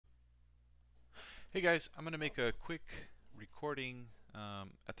Hey guys, I'm going to make a quick recording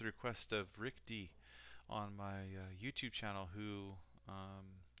at the request of Rick D on my YouTube channel, who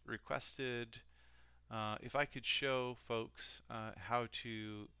requested if I could show folks how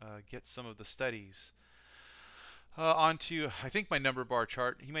to get some of the studies onto, I think, my number bar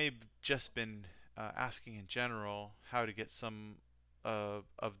chart. He may have just been asking in general how to get some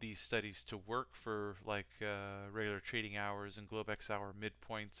of these studies to work for like regular trading hours and Globex hour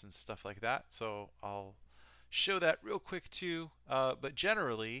midpoints and stuff like that. So I'll show that real quick too. But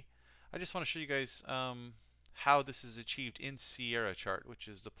generally, I just want to show you guys how this is achieved in Sierra Chart, which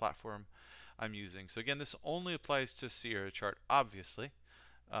is the platform I'm using. So again, this only applies to Sierra Chart, obviously.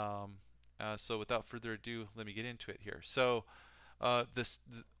 Um, so without further ado, let me get into it here. So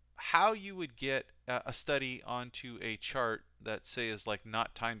how you would get a study onto a chart that, say, is like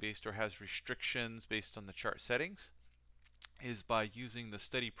not time-based or has restrictions based on the chart settings is by using the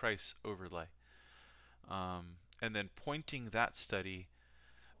study price overlay, and then pointing that study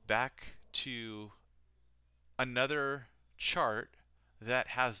back to another chart that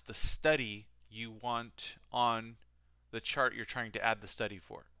has the study you want on the chart you're trying to add the study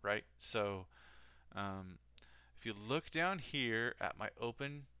for, right? So um, if you look down here at my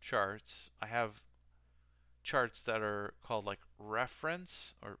open charts, I have charts that are called like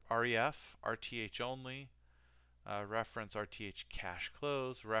reference or REF, RTH only, reference RTH cash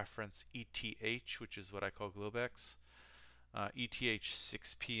close, reference ETH, which is what I call Globex, ETH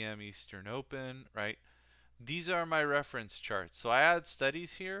 6 p.m. Eastern Open, right? These are my reference charts. So I add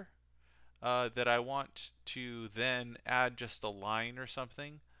studies here that I want to then add just a line or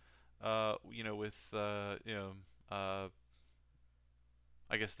something, with, I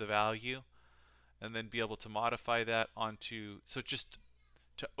guess the value, and then be able to modify that onto, so just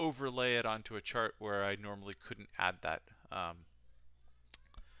to overlay it onto a chart where I normally couldn't add that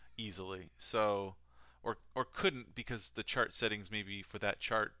easily. So, or couldn't, because the chart settings maybe for that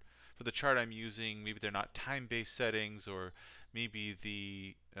chart, for the chart I'm using, maybe they're not time-based settings, or maybe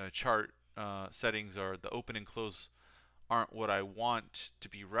the chart settings are the open and close aren't what I want to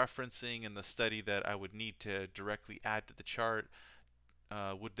be referencing in the study that I would need to directly add to the chart.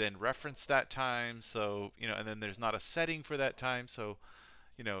 Would then reference that time, so and then there's not a setting for that time, so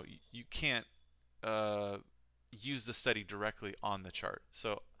you can't uh, use the study directly on the chart.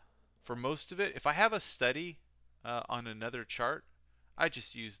 So for most of it, if I have a study on another chart, I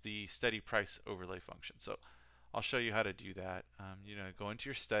just use the study price overlay function. So I'll show you how to do that. Go into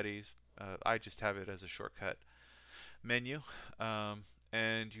your studies. I just have it as a shortcut menu,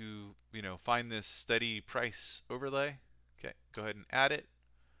 and you find this study price overlay. Okay, go ahead and add it.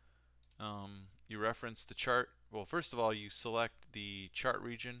 You reference the chart. Well, first of all, you select the chart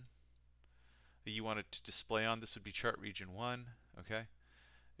region that you want it to display on. This would be chart region 1. Okay.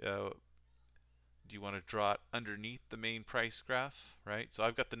 Do you want to draw it underneath the main price graph, right? So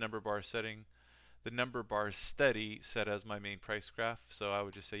I've got the number bar setting, the number bar study set as my main price graph. So I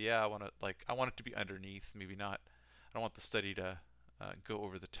would just say, yeah, I want it to be underneath. Maybe not. I don't want the study to go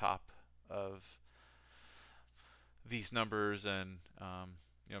over the top of these numbers and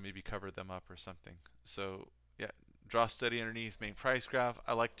maybe cover them up or something. So yeah, draw study underneath main price graph.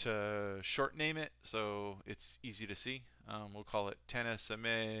 I like to short name it so it's easy to see. We'll call it 10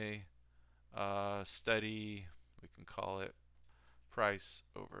 SMA study. We can call it price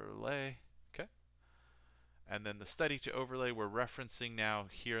overlay. Okay. And then the study to overlay we're referencing now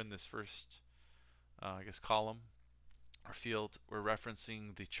here in this first, I guess, column or field. We're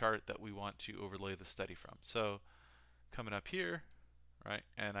referencing the chart that we want to overlay the study from. So coming up here, right,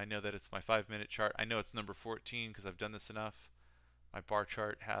 and I know that it's my 5-minute chart. I know it's number 14 because I've done this enough. My bar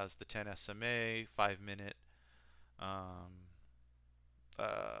chart has the 10 SMA 5-minute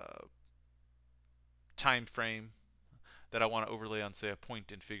time frame that I want to overlay on, say, a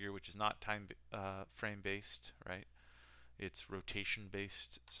point and figure, which is not time frame based, right? It's rotation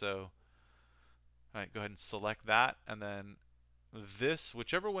based. So, all right, go ahead and select that, and then this,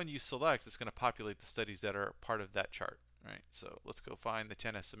 whichever one you select, is going to populate the studies that are part of that chart, right? So let's go find the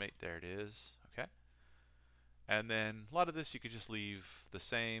 10 estimate. There it is. Okay. And then a lot of this you could just leave the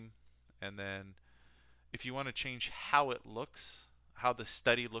same. And then if you want to change how it looks, how the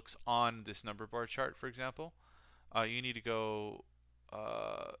study looks on this number bar chart, for example, you need to go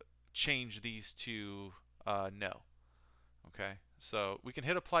change these to no. Okay, so we can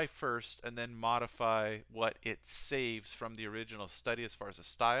hit apply first and then modify what it saves from the original study as far as a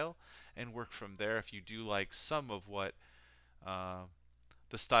style, and work from there if you do like some of what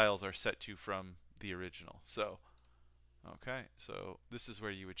the styles are set to from the original. So okay, so this is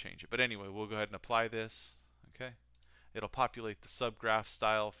where you would change it. But anyway, we'll go ahead and apply this. Okay, it'll populate the subgraph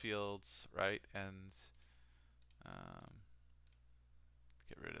style fields, right? And um,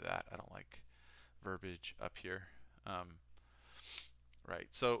 get rid of that. I don't like verbiage up here. Right.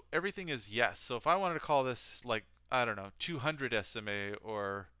 So everything is yes. So if I wanted to call this like, I don't know, 200 SMA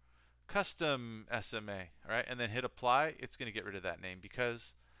or custom SMA, right? And then hit apply, it's going to get rid of that name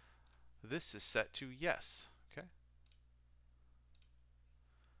because this is set to yes. Okay.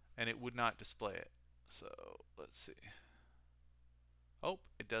 And it would not display it. So let's see. Oh,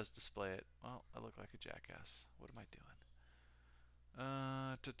 it does display it. Well, I look like a jackass. What am I doing?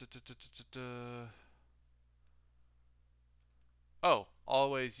 Oh,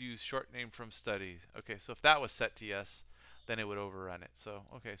 always use short name from study. Okay, so if that was set to yes, then it would overrun it. So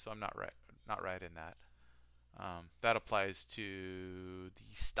okay, so I'm not right in that. That applies to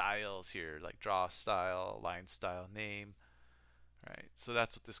the styles here, like draw style, line style, name. Right. So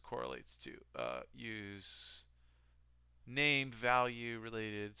that's what this correlates to. Use name, value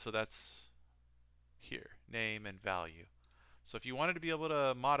related. So that's here, name and value. So if you wanted to be able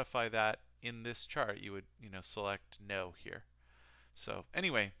to modify that in this chart, you would, select no here. So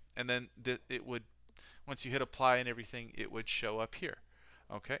anyway, and then it would, once you hit apply and everything, it would show up here.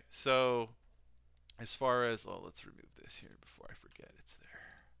 Okay, so as far as, well, let's remove this here before I forget it's there.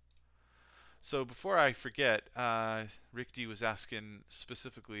 So before I forget, Rick D was asking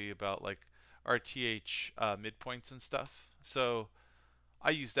specifically about like RTH midpoints and stuff. So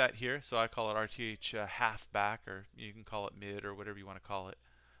I use that here. So I call it RTH half back, or you can call it mid or whatever you want to call it.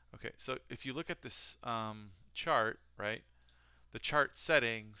 Okay, so if you look at this chart, right, the chart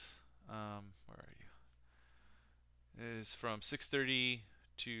settings, where are you? Is from 6:30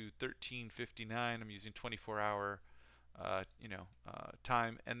 to 13:59. I'm using 24-hour,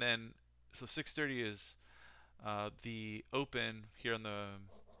 time, and then so 6:30 is the open here on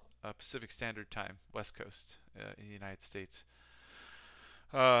the Pacific Standard Time, West Coast in the United States.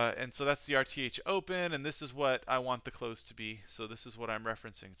 And so that's the RTH open, and this is what I want the close to be. So this is what I'm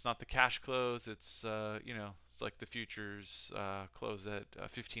referencing. It's not the cash close. It's it's like the futures close at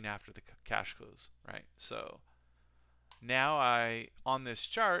 15 after the cash close, right? So now on this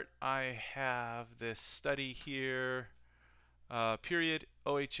chart, I have this study here, period,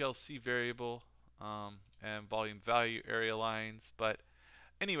 OHLC variable, and volume value area lines. But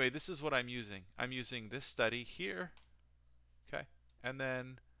anyway, this is what I'm using. I'm using this study here, okay? And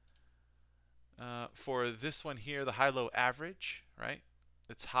then for this one here, the high-low average, right?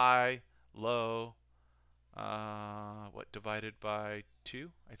 It's high, low, divided by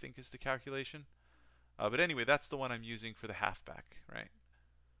 2, I think is the calculation. But anyway, that's the one I'm using for the halfback, right?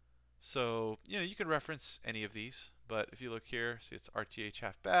 So, you can reference any of these, but if you look here, see it's RTH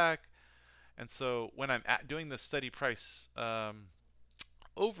halfback. And so when I'm doing the study price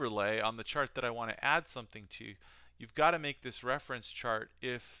overlay on the chart that I want to add something to, you've got to make this reference chart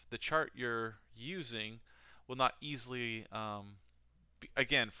if the chart you're using will not easily,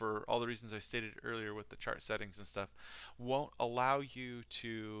 again, for all the reasons I stated earlier with the chart settings and stuff, won't allow you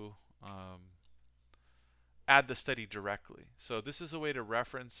to add the study directly. So this is a way to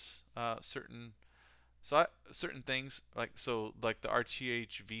reference certain things, like the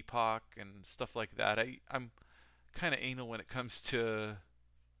RTH VPOC and stuff like that. I'm kind of anal when it comes to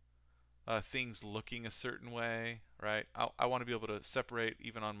things looking a certain way, right? I want to be able to separate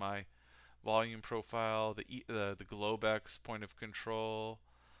even on my volume profile, the Globex point of control,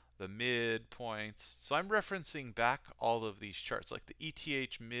 the mid points. So I'm referencing back all of these charts, like the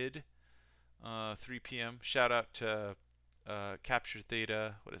ETH mid 3 p.m. Shout out to Capture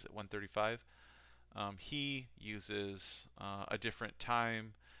Theta, what is it, 135. He uses a different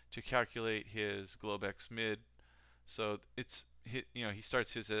time to calculate his Globex mid. So he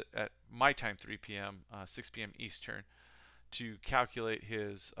starts his at my time 3 p.m., 6 p.m. Eastern, to calculate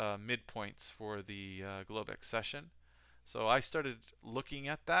his midpoints for the Globex session. So I started looking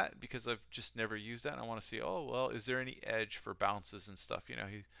at that because I've just never used that, and I want to see, oh well, is there any edge for bounces and stuff?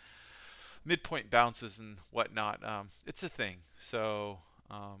 Midpoint bounces and whatnot. It's a thing. So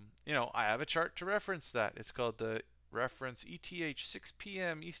I have a chart to reference that. It's called the reference ETH 6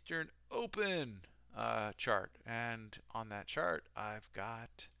 p.m. Eastern Open chart, and on that chart I've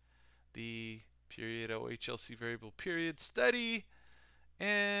got the period OHLC variable period study,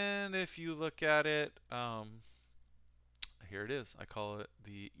 and if you look at it, here it is. I call it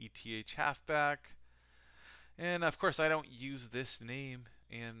the ETH halfback, and of course I don't use this name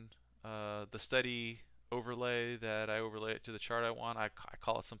in the study overlay that I overlay it to the chart I want. I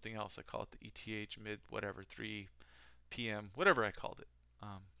call it something else. I call it the ETH mid whatever 3 p.m. whatever I called it.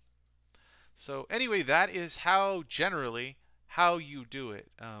 So anyway, that is how generally how you do it.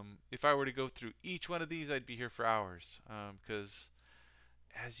 If I were to go through each one of these, I'd be here for hours. Because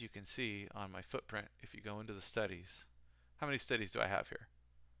as you can see on my footprint, if you go into the studies, how many studies do I have here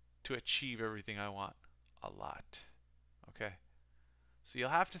to achieve everything I want? A lot. Okay. So you'll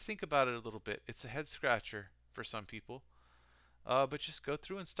have to think about it a little bit. It's a head scratcher for some people, but just go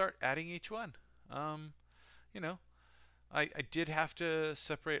through and start adding each one. Um, you know, I did have to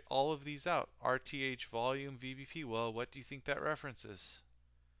separate all of these out. RTH volume VBP. Well, what do you think that reference is?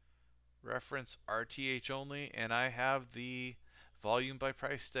 Reference RTH only, and I have the volume by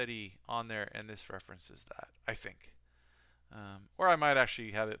price study on there, and this references that, I think. Or I might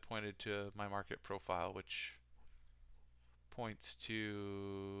actually have it pointed to my market profile, which points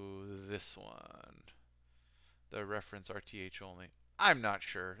to this one, the reference RTH only. I'm not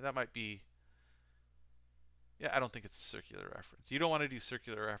sure. That might be, yeah, I don't think it's a circular reference. You don't want to do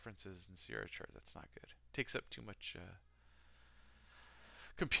circular references in Sierra chart. That's not good. It takes up too much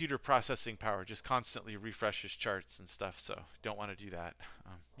computer processing power. Just constantly refreshes charts and stuff. So don't want to do that.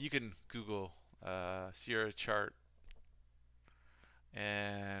 You can Google Sierra chart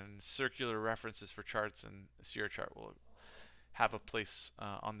and circular references for charts, and Sierra chart will have a place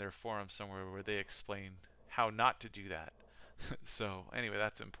on their forum somewhere where they explain how not to do that. So anyway,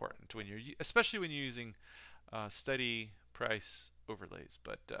 that's important when you're, especially when you're using study price overlays.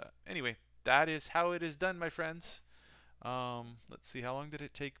 But anyway, that is how it is done, my friends. Let's see, how long did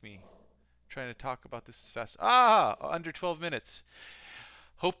it take me? Trying to talk about this as fast. Under 12 minutes.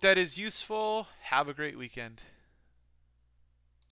 Hope that is useful. Have a great weekend.